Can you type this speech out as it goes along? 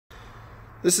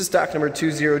This is stock number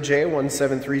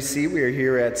 20J173C. We are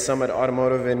here at Summit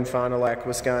Automotive in Fond du Lac,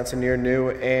 Wisconsin, near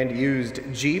new and used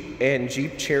Jeep and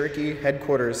Jeep Cherokee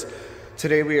headquarters.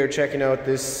 Today we are checking out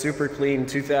this super clean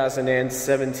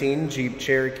 2017 Jeep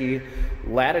Cherokee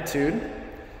Latitude.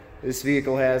 This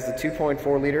vehicle has the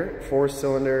 2.4 liter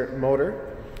 4-cylinder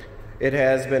motor. It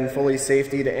has been fully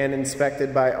safetied and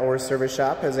inspected by our service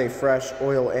shop, has a fresh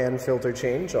oil and filter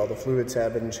change. All the fluids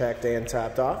have been checked and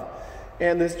topped off.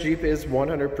 And this Jeep is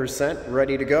 100%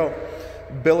 ready to go.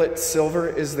 Billet silver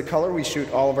is the color. We shoot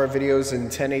all of our videos in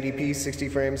 1080p, 60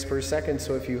 frames per second,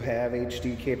 so if you have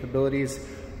HD capabilities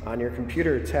on your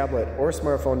computer, tablet, or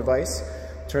smartphone device,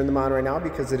 turn them on right now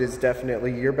because it is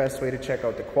definitely your best way to check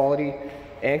out the quality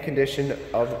and condition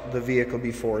of the vehicle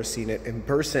before seeing it in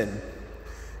person.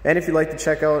 And if you'd like to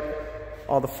check out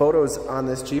all the photos on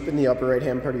this Jeep, in the upper right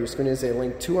hand part of your screen is a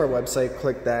link to our website.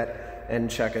 Click that and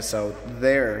check us out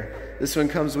there. This one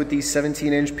comes with the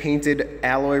 17-inch painted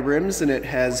alloy rims, and it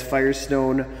has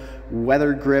Firestone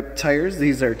Weathergrip tires.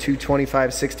 These are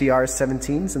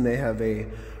 225/60R17s, and they have a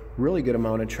really good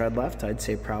amount of tread left. I'd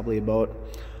say probably about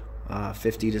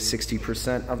 50 to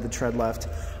 60% of the tread left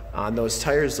on those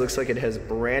tires. Looks like it has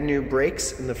brand new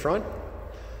brakes in the front.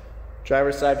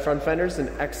 Driver's side front fender's in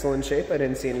excellent shape. I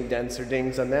didn't see any dents or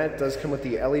dings on that. It does come with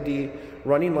the LED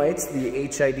running lights, the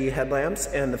HID headlamps,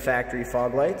 and the factory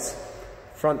fog lights.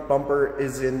 Front bumper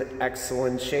is in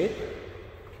excellent shape.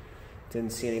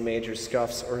 Didn't see any major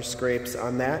scuffs or scrapes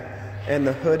on that. And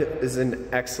the hood is in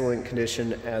excellent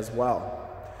condition as well.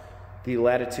 The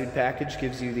Latitude package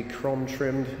gives you the chrome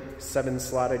trimmed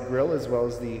 7-slotted grille as well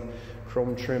as the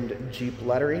chrome trimmed Jeep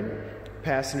lettering.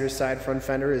 Passenger side front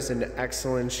fender is in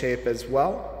excellent shape as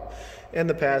well. And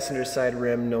the passenger side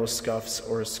rim, no scuffs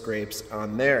or scrapes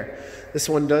on there. This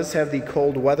one does have the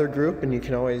cold weather group, and you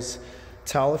can always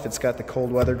tell if it's got the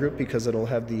cold weather group because it'll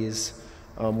have these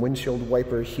windshield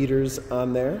wiper heaters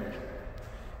on there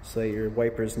so that your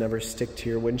wipers never stick to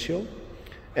your windshield.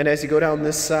 And as you go down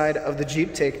this side of the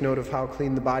Jeep, take note of how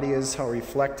clean the body is, how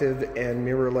reflective and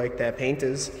mirror-like that paint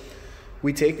is.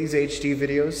 We take these HD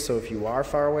videos, so if you are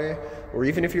far away, or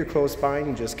even if you're close by and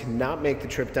you just cannot make the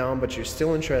trip down, but you're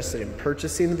still interested in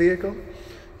purchasing the vehicle,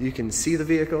 you can see the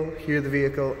vehicle, hear the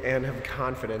vehicle, and have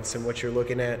confidence in what you're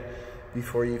looking at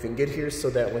before you even get here, so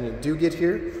that when you do get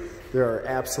here, there are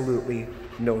absolutely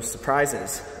no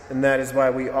surprises. And that is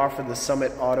why we offer the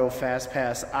Summit Auto Fast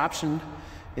Pass option.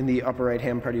 In the upper right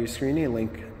hand part of your screen, a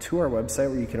link to our website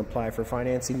where you can apply for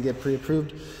financing, get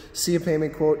pre-approved, see a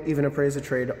payment quote, even appraise a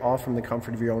trade, all from the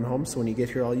comfort of your own home. So when you get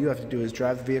here, all you have to do is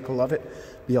drive the vehicle, love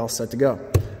it, be all set to go.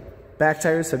 Back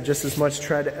tires have just as much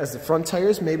tread as the front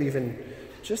tires, maybe even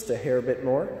just a hair bit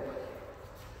more.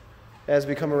 As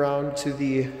we come around to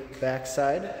the back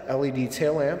side, LED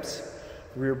tail lamps.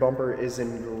 Rear bumper is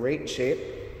in great shape.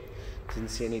 Didn't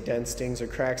see any dents, stings, or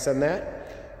cracks on that.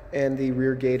 And the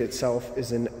rear gate itself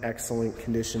is in excellent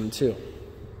condition too.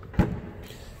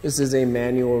 This is a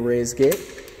manual raised gate.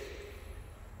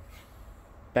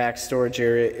 Back storage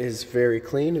area is very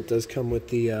clean. It does come with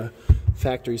the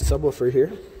factory subwoofer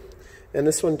here. And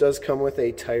this one does come with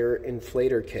a tire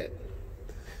inflator kit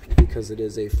because it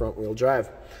is a front wheel drive.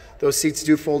 Those seats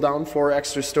do fold down for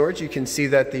extra storage. You can see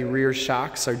that the rear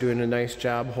shocks are doing a nice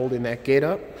job holding that gate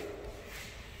up.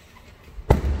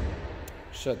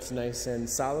 Shuts nice and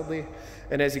solidly.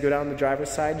 And as you go down the driver's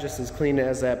side, just as clean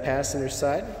as that passenger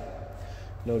side.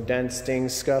 No dents,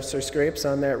 stings, scuffs, or scrapes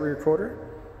on that rear quarter.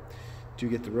 Do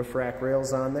get the roof rack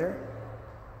rails on there.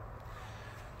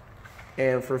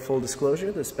 And for full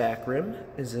disclosure, this back rim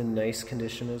is in nice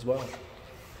condition as well.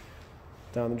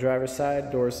 Down the driver's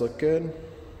side, doors look good.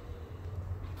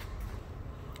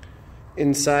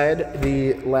 Inside,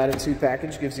 the Latitude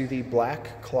package gives you the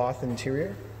black cloth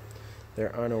interior.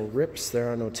 There are no rips,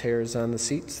 there are no tears on the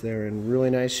seats. They're in really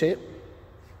nice shape.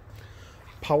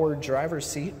 Power driver's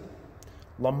seat,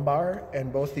 lumbar,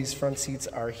 and both these front seats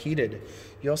are heated.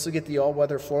 You also get the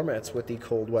all-weather floor mats with the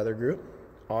cold weather group,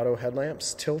 auto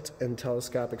headlamps, tilt and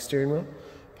telescopic steering wheel,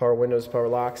 power windows, power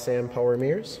locks, and power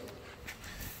mirrors.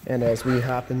 And as we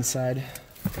hop inside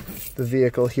the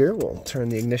vehicle here, we'll turn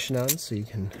the ignition on so you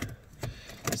can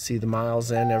see the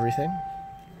miles and everything.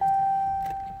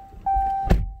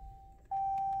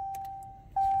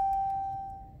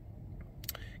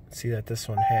 See that this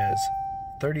one has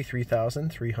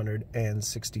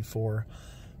 33,364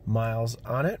 miles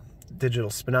on it. Digital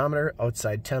speedometer,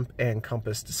 outside temp and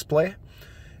compass display.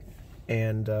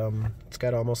 And it's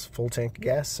got almost a full tank of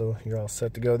gas, so you're all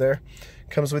set to go there.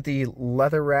 Comes with the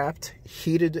leather-wrapped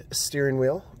heated steering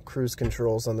wheel, cruise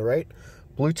controls on the right,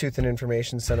 Bluetooth and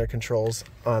information center controls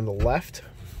on the left.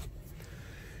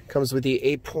 Comes with the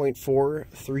 8.4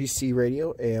 3C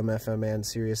radio, AM, FM, and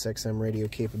Sirius XM radio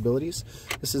capabilities.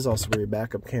 This is also where your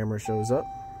backup camera shows up.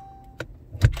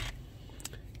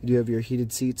 You do have your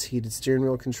heated seats, heated steering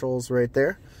wheel controls right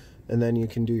there. And then you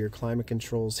can do your climate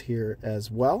controls here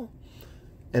as well.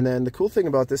 And then the cool thing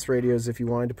about this radio is if you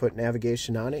wanted to put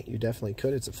navigation on it, you definitely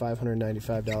could. It's a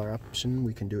 $595 option.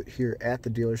 We can do it here at the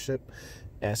dealership.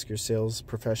 Ask your sales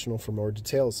professional for more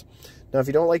details. Now, if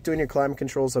you don't like doing your climate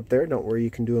controls up there, don't worry, you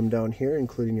can do them down here,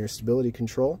 including your stability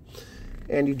control.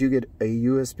 And you do get a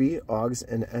USB, AUX,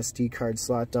 and SD card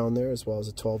slot down there, as well as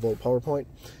a 12-volt power point,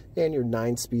 and your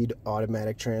 9-speed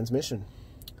automatic transmission.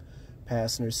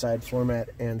 Passenger side floor mat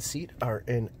and seat are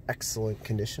in excellent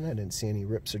condition. I didn't see any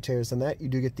rips or tears on that. You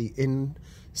do get the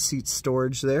in-seat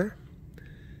storage there.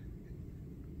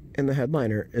 And the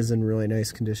headliner is in really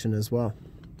nice condition as well.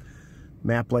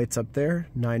 Map lights up there,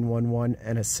 911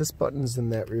 and assist buttons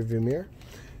in that rear view mirror.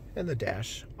 And the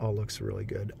dash all looks really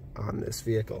good on this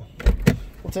vehicle.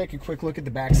 We'll take a quick look at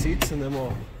the back seats and then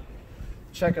we'll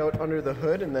check out under the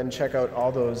hood and then check out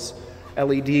all those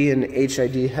LED and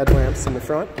HID headlamps in the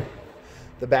front.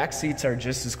 The back seats are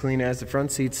just as clean as the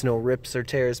front seats, no rips or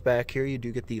tears back here. You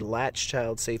do get the Latch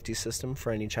child safety system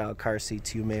for any child car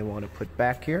seats you may want to put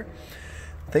back here.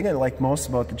 The thing I like most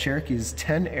about the Cherokee is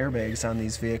 10 airbags on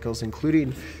these vehicles,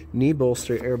 including knee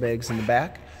bolster airbags in the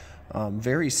back.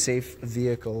 Very safe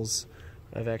vehicles.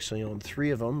 I've actually owned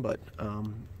 3 of them, but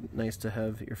nice to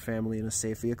have your family in a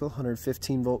safe vehicle.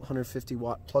 115 volt, 150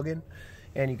 watt plug-in.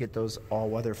 And you get those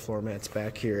all-weather floor mats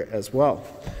back here as well.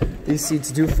 These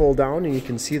seats do fold down, and you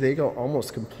can see they go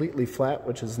almost completely flat,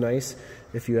 which is nice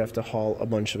if you have to haul a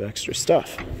bunch of extra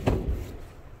stuff.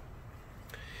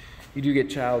 You do get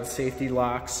child safety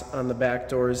locks on the back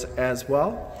doors as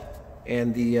well,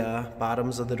 and the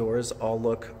bottoms of the doors all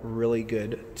look really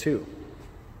good too.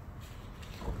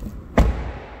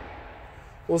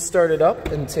 We'll start it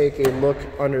up and take a look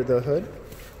under the hood.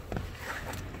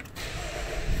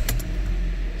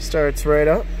 Starts right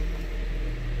up.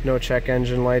 No check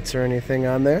engine lights or anything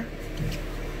on there.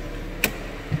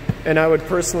 And I would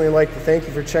personally like to thank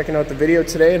you for checking out the video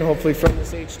today, and hopefully from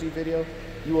this HD video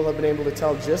you will have been able to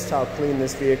tell just how clean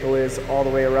this vehicle is all the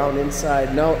way around, inside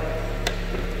and out.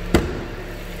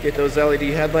 Get those LED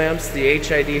headlamps, the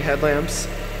HID headlamps,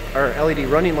 or LED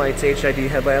running lights, HID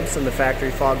headlamps, and the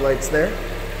factory fog lights there.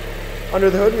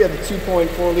 Under the hood we have the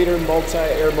 2.4 liter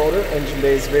multi-air motor. Engine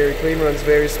bay is very clean, runs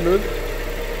very smooth.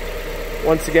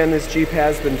 Once again, this Jeep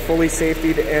has been fully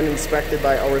safetied and inspected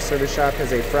by our service shop,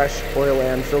 has a fresh oil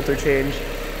and filter change.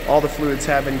 All the fluids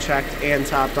have been checked and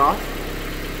topped off.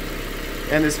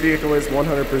 And this vehicle is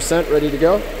 100% ready to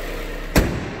go.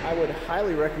 I would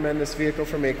highly recommend this vehicle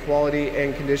from a quality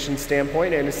and condition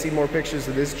standpoint, and to see more pictures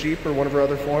of this Jeep or one of our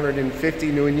other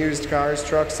 450 new and used cars,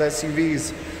 trucks,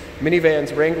 SUVs,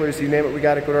 minivans, Wranglers, you name it, we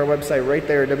got it. Go to our website right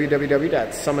there,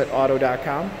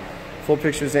 www.summitauto.com. Full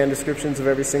pictures and descriptions of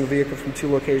every single vehicle from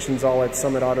 2 locations, all at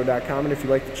summitauto.com. And if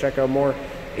you'd like to check out more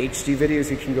HD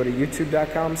videos, you can go to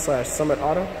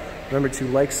youtube.com/summitauto. Remember to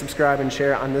like, subscribe, and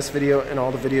share on this video and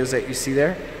all the videos that you see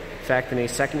there. In fact, in a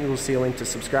second, you will see a link to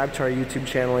subscribe to our YouTube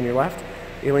channel on your left,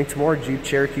 a link to more Jeep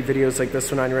Cherokee videos like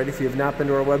this one on your right. If you have not been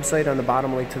to our website, on the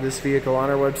bottom, link to this vehicle on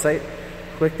our website.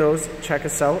 Click those, check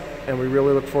us out, and we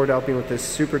really look forward to helping with this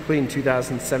super clean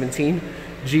 2017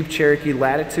 Jeep Cherokee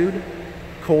Latitude,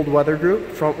 cold weather group,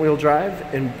 front wheel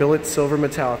drive, and billet silver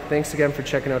metallic. Thanks again for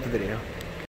checking out the video.